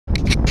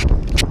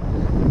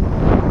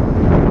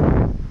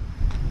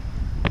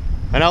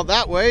And out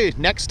that way,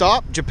 next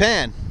stop,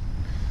 Japan.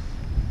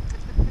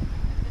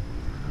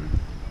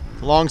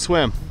 Long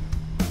swim.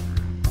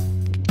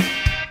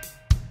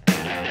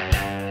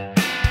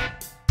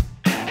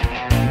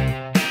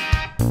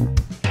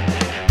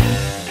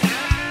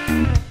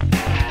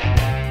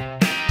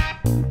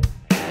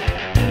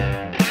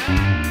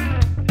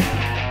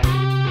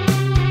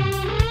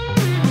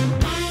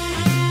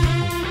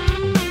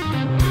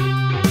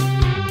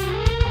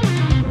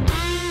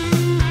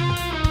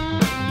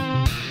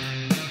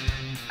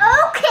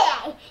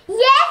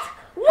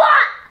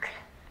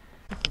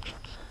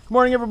 Good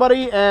morning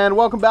everybody and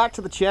welcome back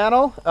to the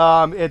channel.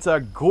 It's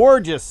a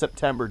gorgeous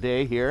September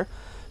day here,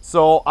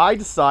 so I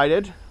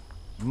decided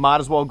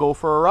might as well go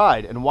for a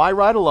ride. And why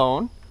ride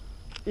alone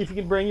if you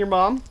can bring your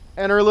mom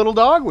and her little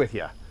dog with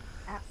you?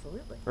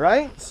 Absolutely.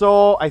 Right?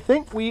 So I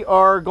think we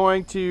are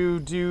going to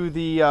do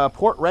the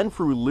Port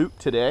Renfrew loop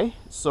today.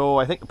 So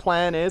I think the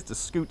plan is to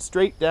scoot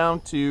straight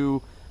down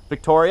to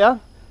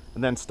Victoria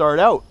and then start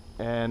out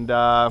and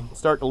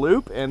start the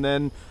loop, and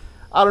then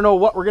I don't know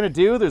what we're gonna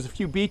do. There's a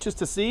few beaches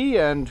to see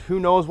and who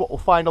knows what we'll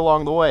find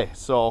along the way.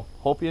 So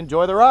hope you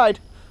enjoy the ride.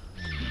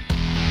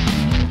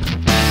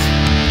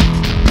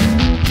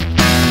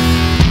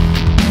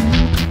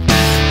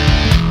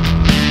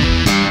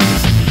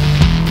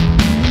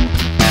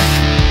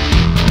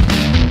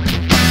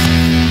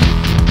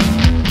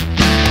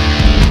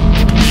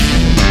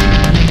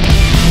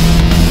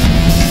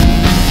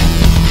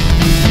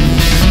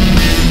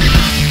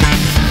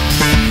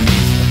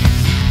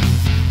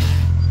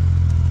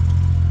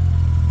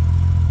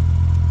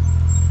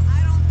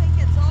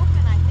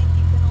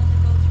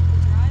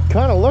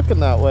 Kind of looking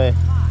that way.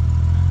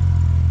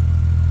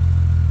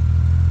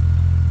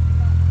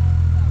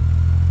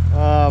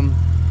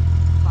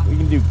 We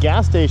can do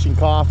gas station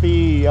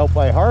coffee out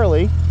by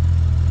Harley.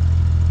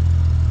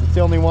 It's the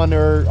only one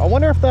there. I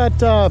wonder if that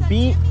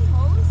bean. Timmy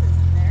Hose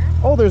isn't there.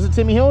 Oh, there's a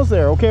Timmy Hose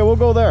there. Okay, we'll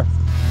go there.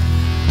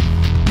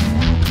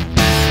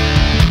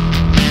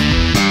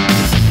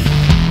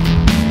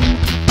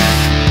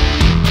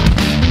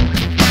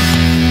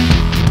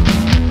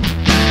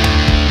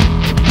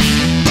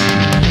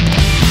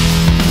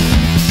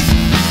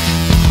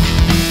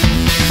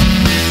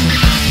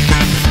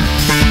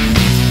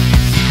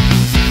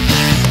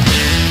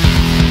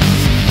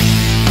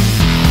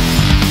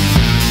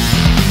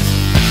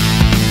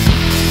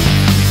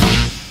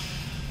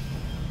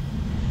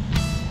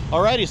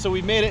 Alrighty, so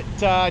we made it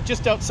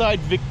just outside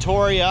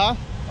Victoria.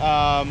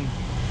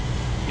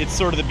 It's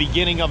sort of the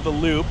beginning of the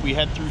loop. We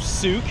head through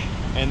Souk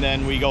and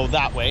then we go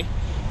that way.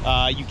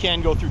 You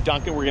can go through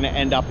Duncan. We're gonna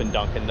end up in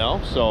Duncan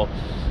though. So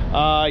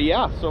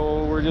yeah,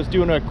 so we're just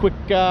doing a quick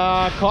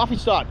coffee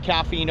stop,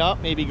 caffeine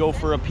up, maybe go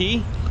for a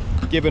pee.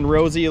 Giving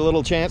Rosie a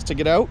little chance to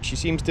get out. She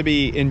seems to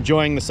be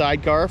enjoying the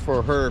sidecar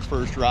for her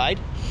first ride.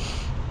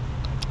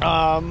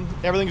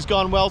 Everything's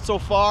gone well so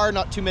far.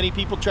 Not too many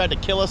people tried to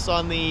kill us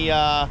on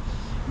the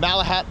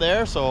Malahat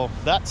there, so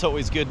that's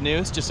always good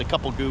news. Just a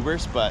couple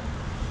goobers, but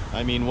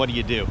I mean, what do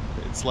you do?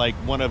 It's like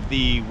one of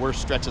the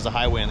worst stretches of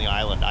highway on the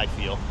island, I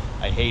feel.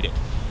 I hate it.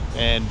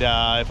 And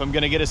if I'm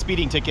gonna get a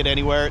speeding ticket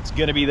anywhere, it's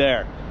gonna be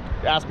there.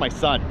 Ask my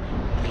son.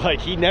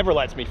 Like, he never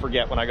lets me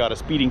forget when I got a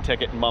speeding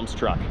ticket in Mom's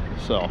truck.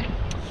 So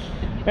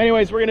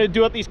anyways, we're gonna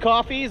do up these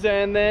coffees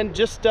and then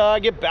just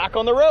get back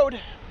on the road.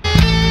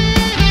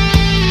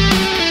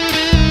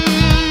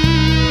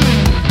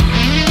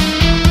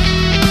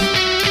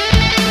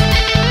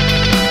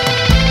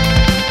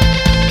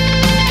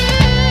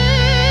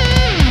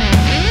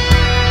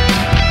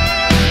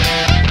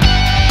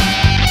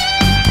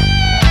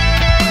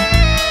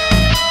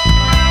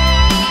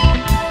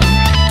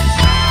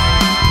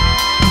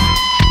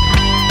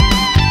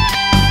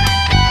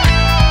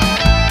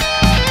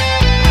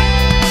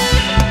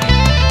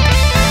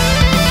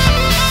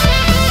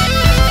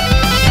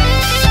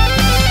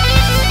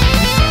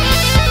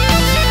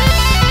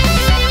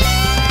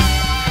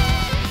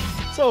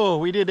 So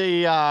we did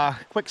a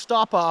quick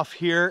stop off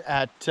here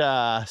at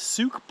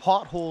Souk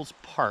Potholes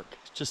Park,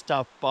 just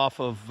up off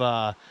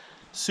of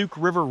Souk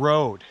River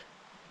Road.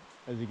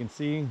 As you can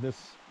see,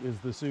 this is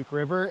the Souk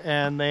River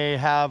and they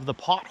have the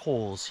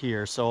potholes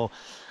here. So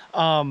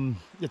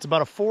it's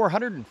about a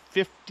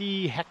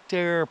 450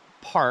 hectare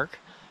park.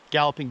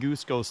 Galloping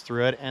Goose goes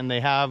through it, and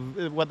they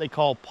have what they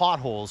call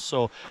potholes.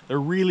 So they're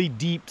really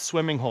deep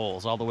swimming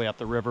holes all the way up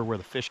the river where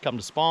the fish come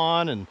to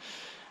spawn,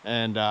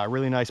 and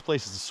really nice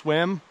places to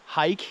swim,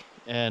 hike,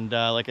 and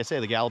like I say,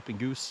 the Galloping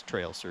Goose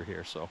trails are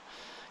here. So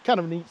kind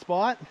of a neat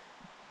spot.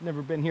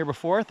 Never been here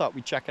before. Thought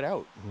we'd check it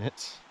out, and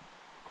it's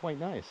quite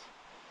nice.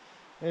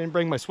 I didn't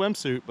bring my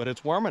swimsuit, but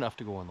it's warm enough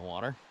to go in the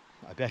water.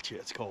 I bet you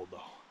it's cold though.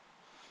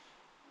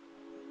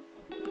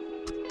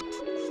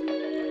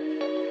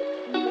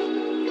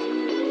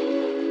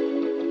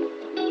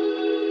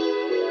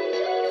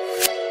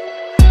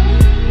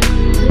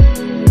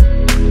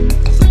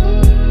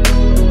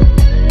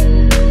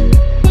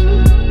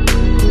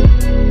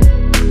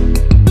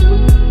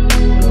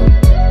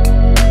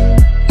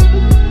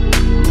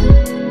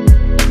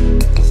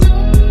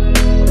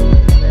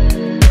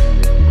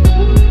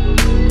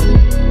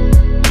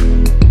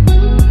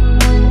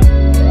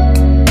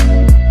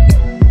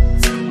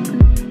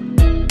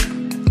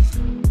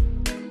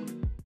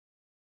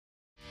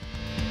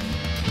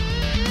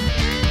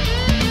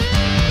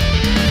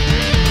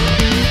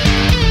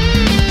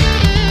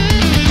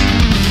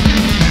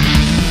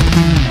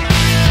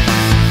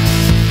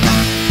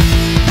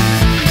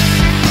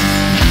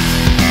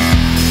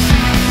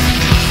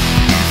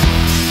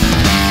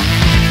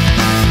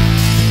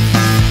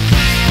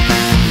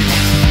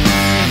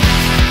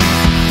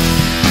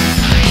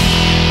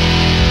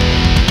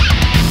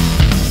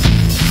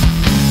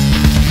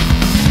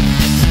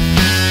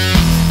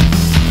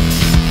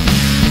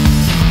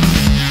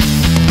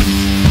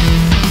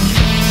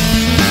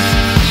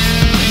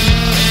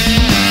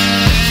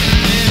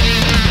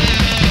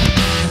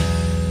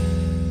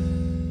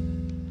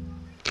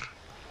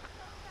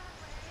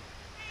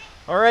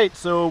 right,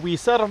 so we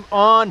set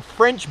on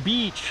French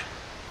Beach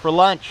for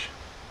lunch.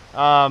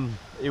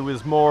 It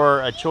was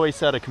more a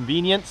choice out of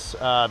convenience.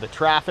 The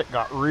traffic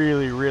got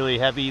really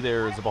heavy.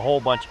 There's a whole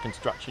bunch of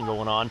construction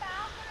going on.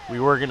 We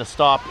were gonna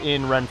stop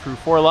in Renfrew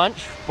for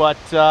lunch, but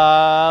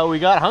we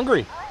got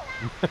hungry.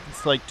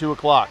 It's like 2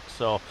 o'clock,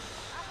 so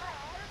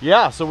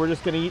yeah, so we're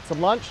just gonna eat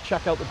some lunch,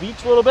 check out the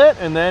beach a little bit,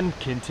 and then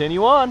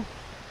continue on.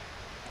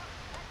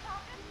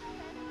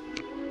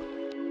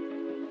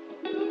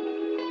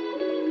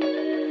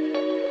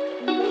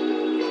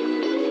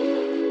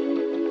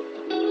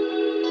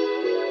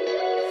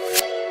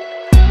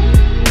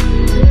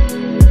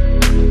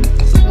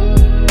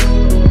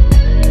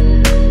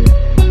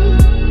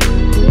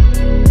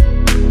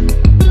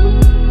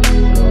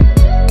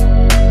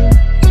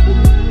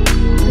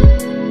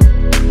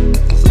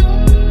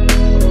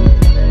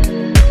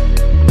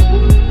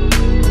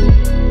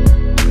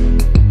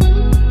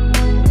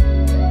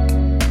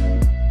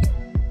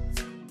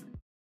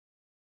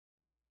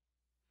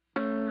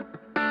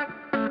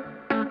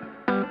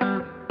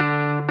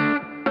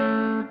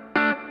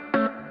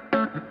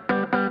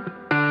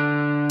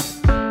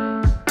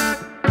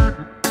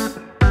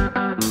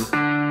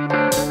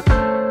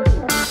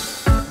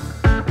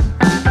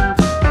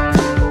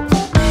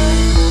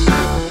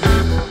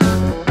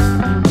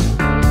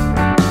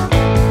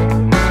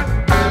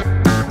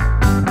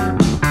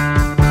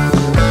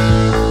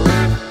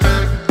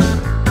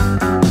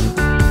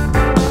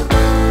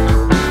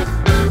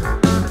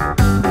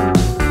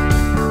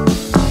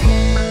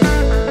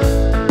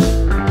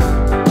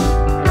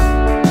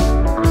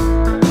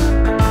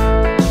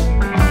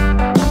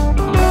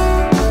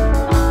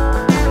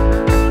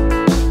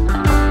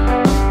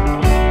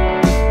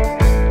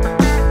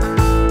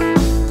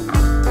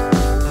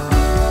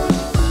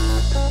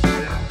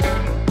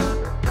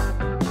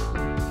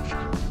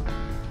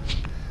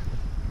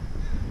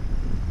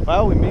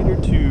 Well, we made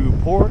it to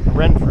Port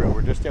Renfrew.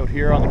 We're just out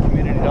here on the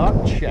community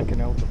dock checking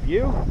out the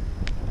view.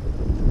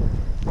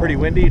 Pretty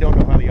windy, don't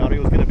know how the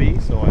audio is going to be,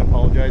 so I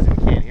apologize if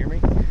you can't hear me.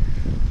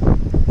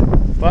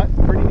 But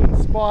pretty neat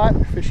spot,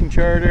 fishing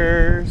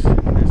charters.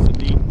 There's some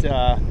neat,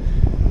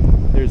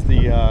 there's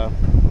the,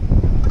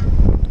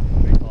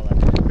 what do you call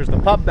that? There's the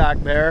pub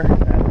back there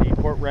at the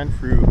Port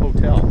Renfrew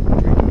Hotel,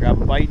 where you can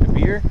grab a bite and a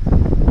beer.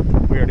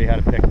 We already had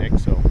a picnic,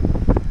 so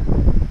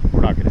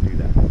we're not going to do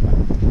that.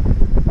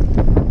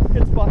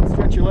 Good spot to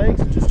stretch your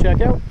legs and just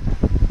check out.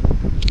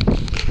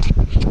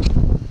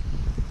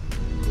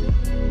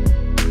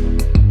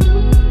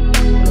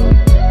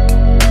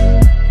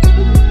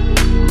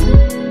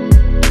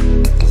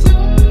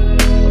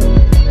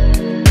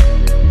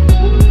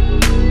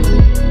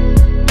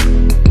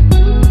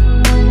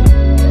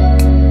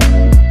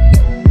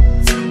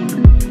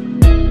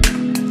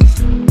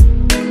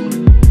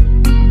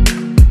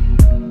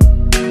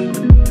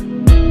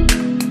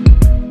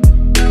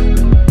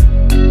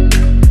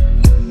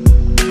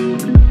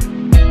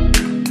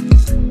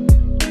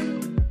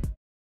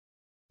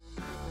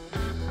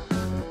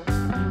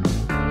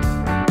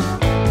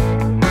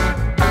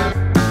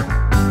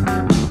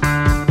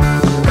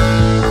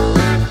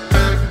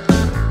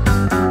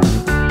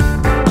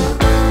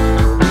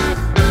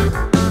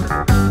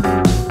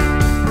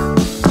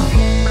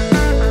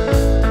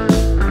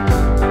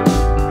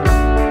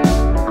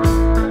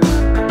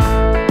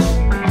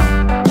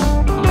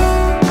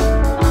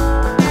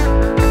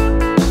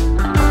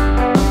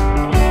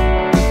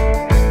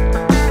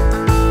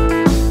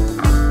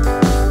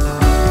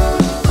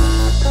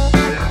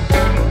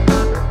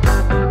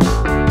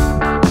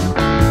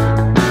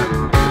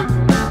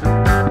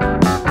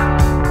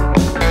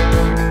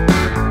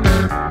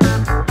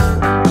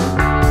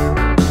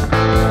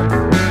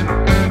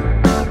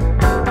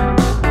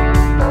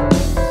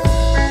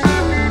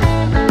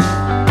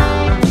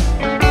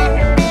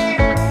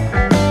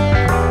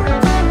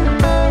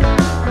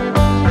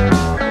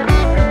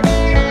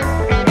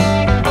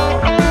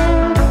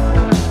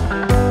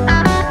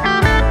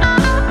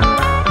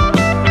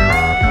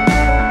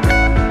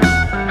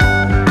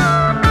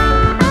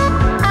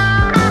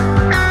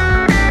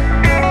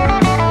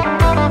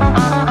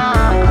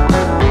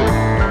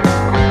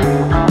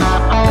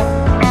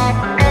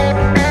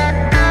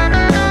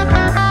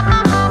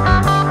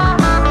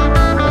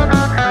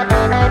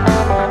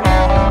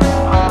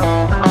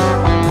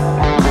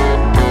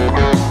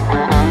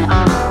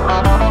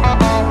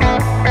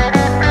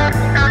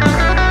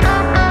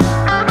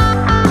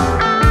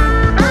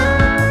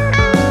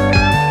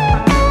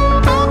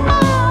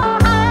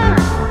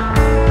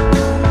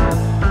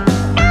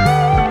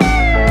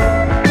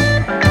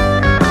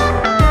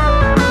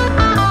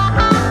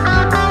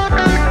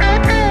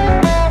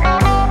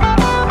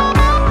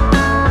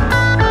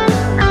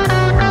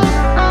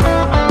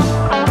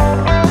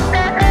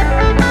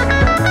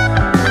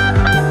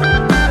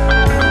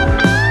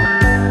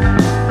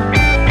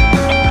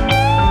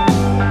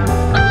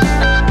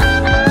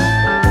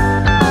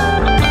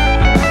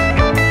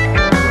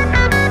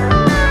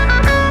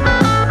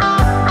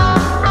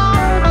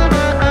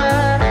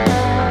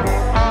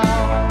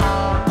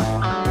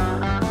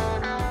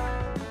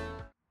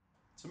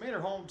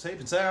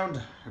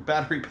 sound.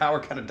 Battery power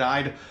kind of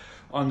died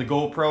on the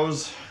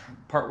GoPros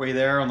partway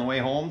there on the way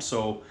home,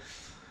 so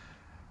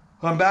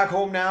I'm back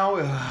home now.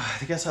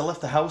 I guess I left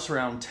the house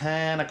around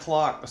 10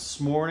 o'clock this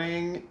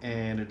morning,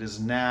 and it is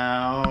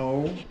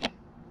now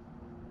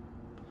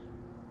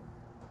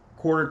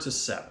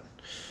 6:45.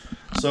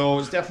 So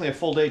it's definitely a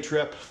full day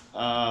trip.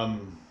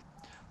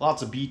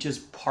 Lots of beaches,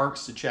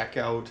 parks to check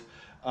out.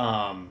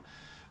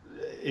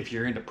 If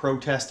you're into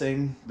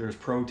protesting, there's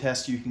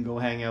protests you can go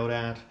hang out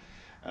at.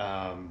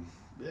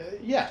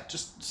 Yeah,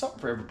 just something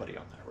for everybody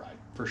on that ride,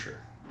 for sure.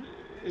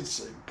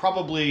 It's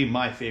probably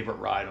my favorite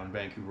ride on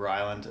Vancouver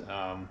Island,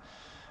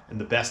 and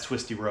the best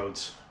twisty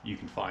roads you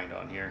can find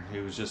on here.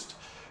 It was just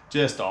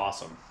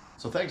awesome.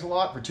 So thanks a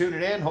lot for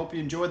tuning in. Hope you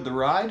enjoyed the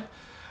ride.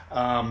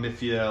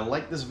 If you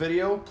like this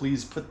video,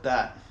 please put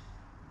that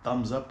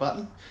thumbs up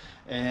button.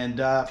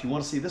 And if you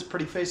want to see this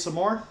pretty face some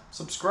more,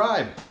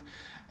 subscribe.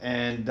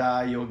 And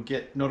you'll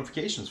get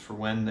notifications for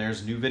when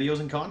there's new videos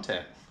and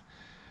content.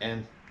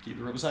 And keep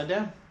the road upside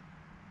down.